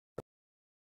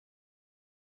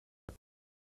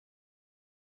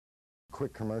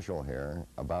quick commercial here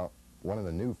about one of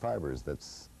the new fibers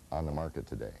that's on the market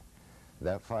today.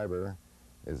 That fiber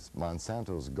is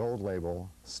Monsanto's gold label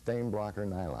stain blocker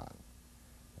nylon.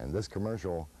 And this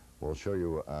commercial will show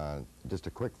you just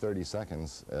a quick 30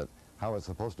 seconds at how it's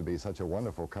supposed to be such a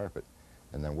wonderful carpet.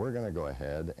 And then we're going to go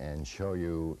ahead and show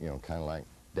you, kind of like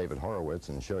David Horowitz,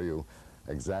 and show you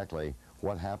exactly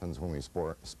what happens when we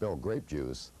spill grape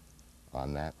juice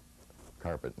on that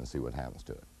carpet and see what happens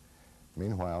to it.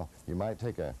 Meanwhile, you might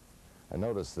take a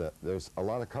notice that there's a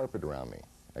lot of carpet around me.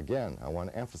 Again, I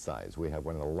want to emphasize we have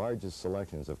one of the largest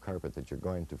selections of carpet that you're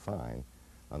going to find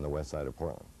on the west side of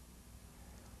Portland.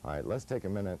 All right, let's take a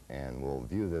minute and we'll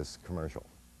view this commercial.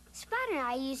 Spot and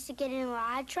I used to get in a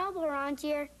lot of trouble around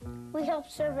here. We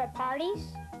helped serve at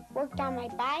parties, worked on my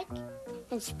bike,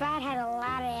 and Spot had a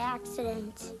lot of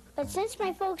accidents. But since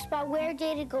my folks bought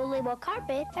wear-dated gold label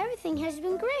carpet, everything has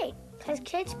been great. Because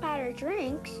kids spatter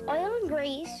drinks, oil and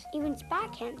grease, even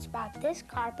Spot can't spot this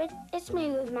carpet. It's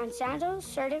made with Monsanto's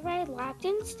certified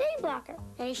locked-in stain blocker.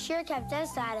 And it sure kept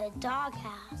us out of the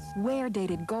doghouse.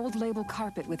 Wear-dated gold label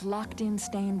carpet with locked-in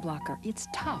stain blocker. It's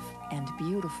tough and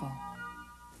beautiful.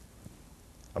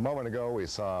 A moment ago, we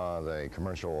saw the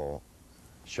commercial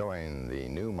showing the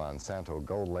new Monsanto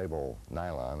gold label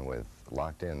nylon with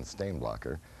locked-in stain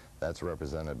blocker. That's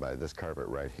represented by this carpet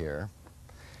right here.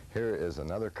 Here is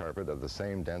another carpet of the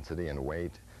same density and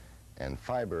weight and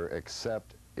fiber,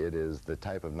 except it is the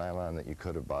type of nylon that you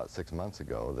could have bought 6 months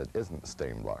ago that isn't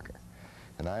stain blocker.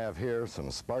 And I have here some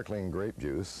sparkling grape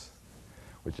juice,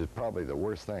 which is probably the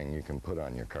worst thing you can put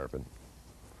on your carpet.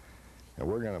 And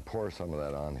we're going to pour some of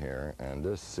that on here and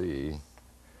just see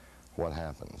what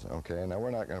happens. Okay, now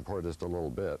we're not going to pour just a little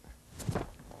bit.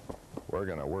 We're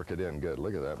going to work it in good.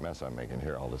 Look at that mess I'm making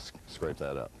here. I'll just scrape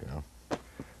that up,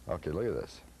 Okay, look at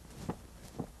this.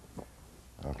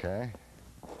 Okay,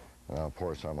 and I'll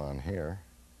pour some on here.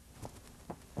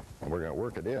 And we're going to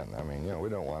work it in. I mean, we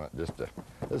don't want it just to...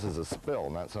 This is a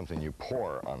spill, not something you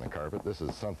pour on the carpet. This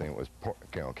is something that was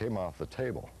came off the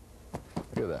table.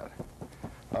 Look at that.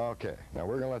 Okay, now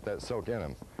we're going to let that soak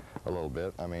in a little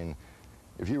bit. I mean,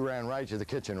 if you ran right to the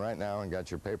kitchen right now and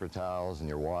got your paper towels and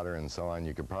your water and so on,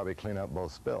 you could probably clean up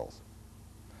both spills.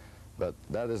 But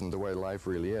that isn't the way life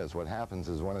really is. What happens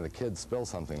is one of the kids spills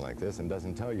something like this and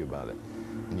doesn't tell you about it.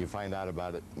 And you find out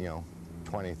about it,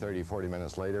 20, 30, 40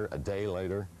 minutes later, a day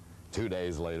later, 2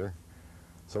 days later.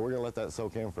 So we're going to let that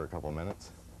soak in for a couple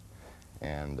minutes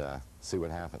and see what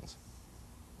happens.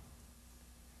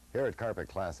 Here at Carpet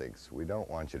Classics, we don't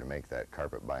want you to make that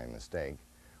carpet buying mistake.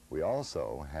 We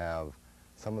also have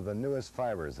some of the newest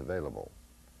fibers available.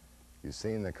 You've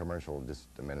seen the commercial just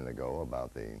a minute ago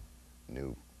about the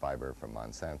new fiber from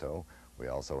Monsanto. We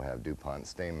also have DuPont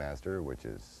Stainmaster, which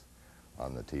is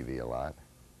on the TV a lot.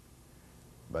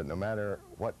 But no matter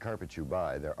what carpet you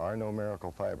buy, there are no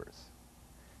miracle fibers.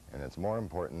 And it's more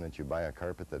important that you buy a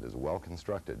carpet that is well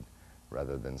constructed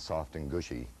rather than soft and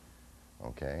gushy,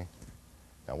 okay?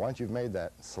 Now, once you've made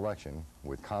that selection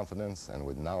with confidence and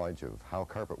with knowledge of how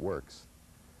carpet works,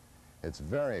 it's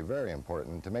very, very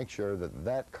important to make sure that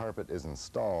that carpet is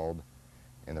installed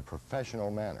in a professional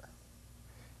manner.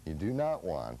 You do not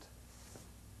want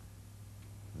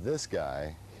this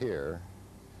guy here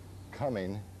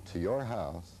coming to your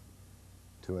house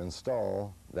to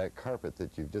install that carpet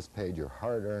that you've just paid your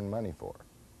hard-earned money for.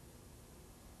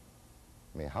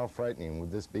 I mean, how frightening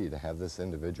would this be to have this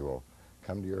individual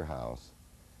come to your house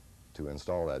to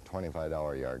install that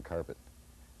 $25 yard carpet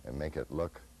and make it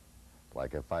look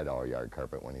like a $5 yard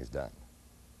carpet when he's done?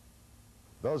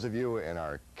 Those of you in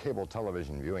our cable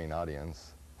television viewing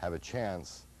audience have a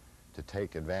chance to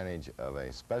take advantage of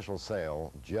a special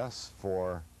sale just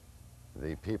for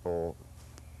the people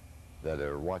that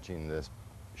are watching this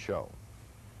show.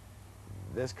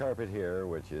 This carpet here,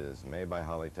 which is made by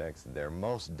Hollytex, they're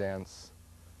most dense,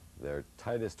 they're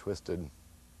tightest twisted,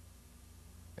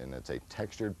 and it's a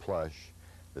textured plush.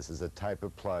 This is a type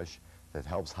of plush that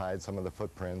helps hide some of the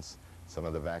footprints, some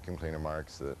of the vacuum cleaner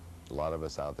marks that a lot of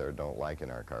us out there don't like in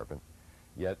our carpet.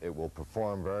 Yet it will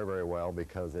perform very, very well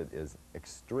because it is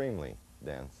extremely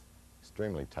dense,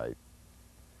 extremely tight.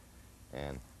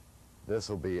 And this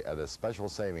will be at a special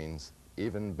savings,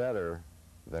 even better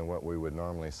than what we would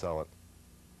normally sell it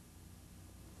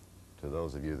to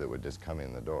those of you that would just come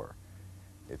in the door.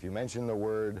 If you mention the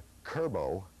word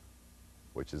Curbo,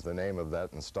 which is the name of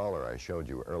that installer I showed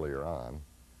you earlier on,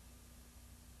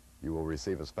 you will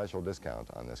receive a special discount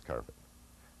on this carpet.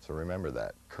 So remember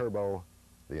that, Curbo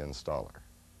the installer.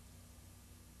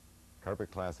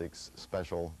 Carpet Classics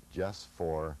special just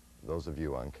for those of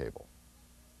you on cable.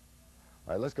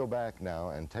 All right, let's go back now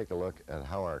and take a look at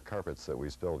how our carpets that we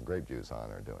spilled grape juice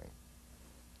on are doing.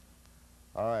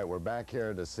 All right, we're back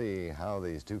here to see how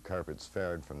these two carpets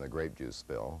fared from the grape juice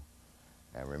spill.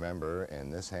 And remember, in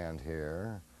this hand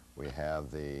here, we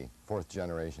have the 4th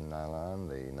generation nylon,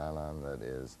 the nylon that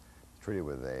is treated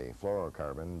with a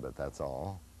fluorocarbon, but that's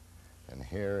all. And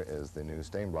here is the new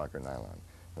stain blocker nylon.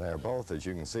 And they're both, as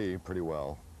you can see, pretty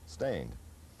well stained.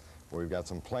 We've got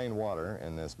some plain water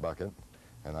in this bucket,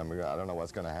 and I don't know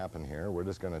what's going to happen here. We're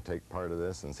just going to take part of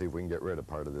this and see if we can get rid of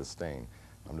part of this stain.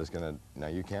 I'm just going to, now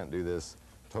you can't do this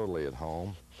totally at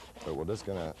home, but we're just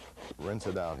going to rinse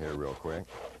it out here real quick.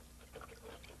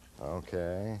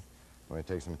 Okay, let me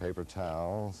take some paper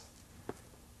towels,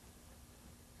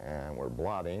 and we're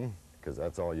blotting, because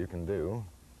that's all you can do.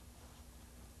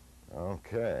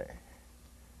 Okay.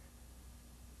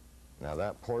 Now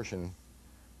that portion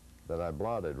that I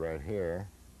blotted right here,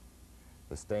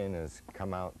 the stain has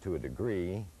come out to a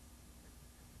degree.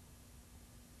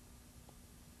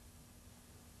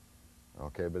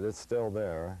 Okay, but it's still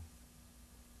there.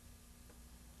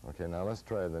 Okay, now let's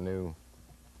try the new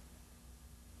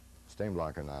stain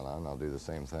blocker nylon. I'll do the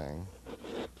same thing.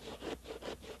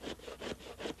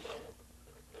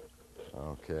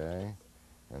 Okay,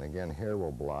 and again here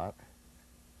we'll blot.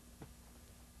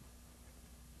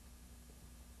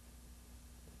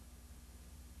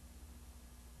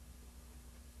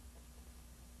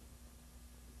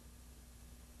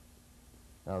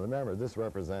 Now remember, this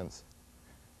represents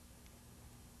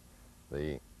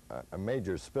a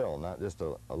major spill, not just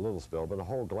a little spill, but a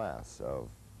whole glass of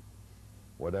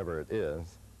whatever it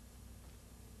is.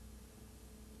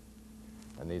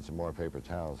 I need some more paper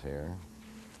towels here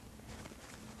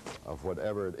of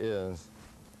whatever it is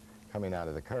coming out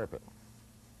of the carpet.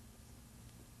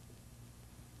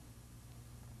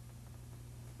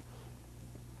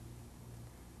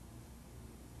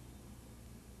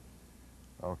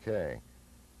 Okay,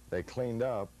 they cleaned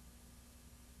up.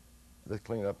 This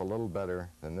cleaned up a little better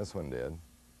than this one did,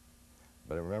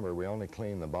 but remember, we only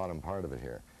cleaned the bottom part of it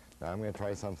here. Now I'm going to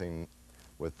try something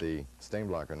with the stain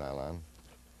blocker nylon.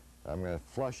 I'm going to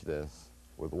flush this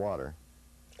with water,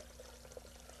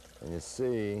 and you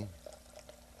see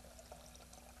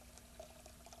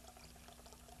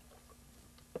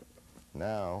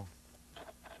now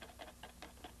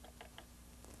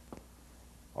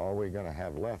all we're going to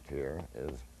have left here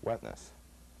is wetness.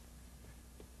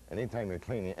 Anytime you're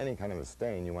cleaning any kind of a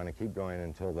stain, you want to keep going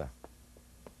until the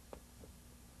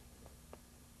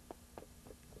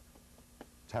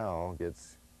towel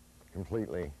gets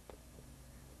completely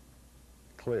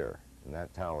clear. And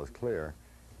that towel is clear,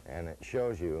 and it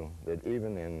shows you that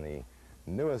even in the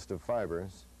newest of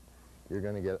fibers, you're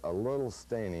going to get a little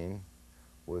staining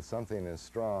with something as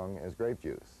strong as grape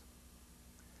juice.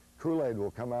 Kool-Aid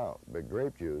will come out, but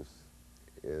grape juice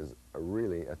is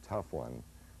really a tough one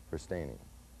for staining.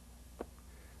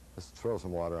 Let's throw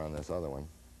some water on this other one.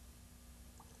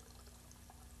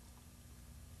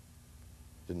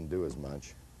 Didn't do as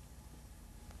much.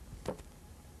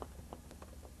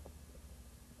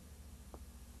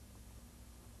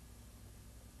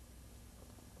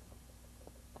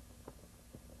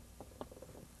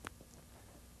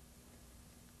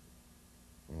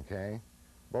 Okay?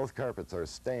 Both carpets are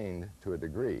stained to a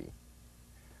degree.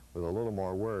 With a little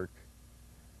more work,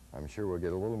 I'm sure we'll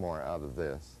get a little more out of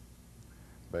this.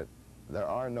 But there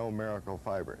are no miracle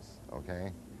fibers,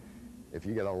 okay? If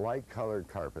you get a light-colored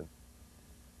carpet,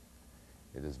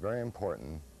 it is very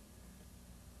important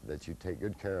that you take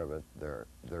good care of it.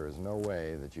 There is no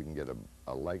way that you can get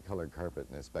a light-colored carpet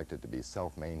and expect it to be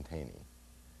self-maintaining.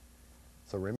 So remember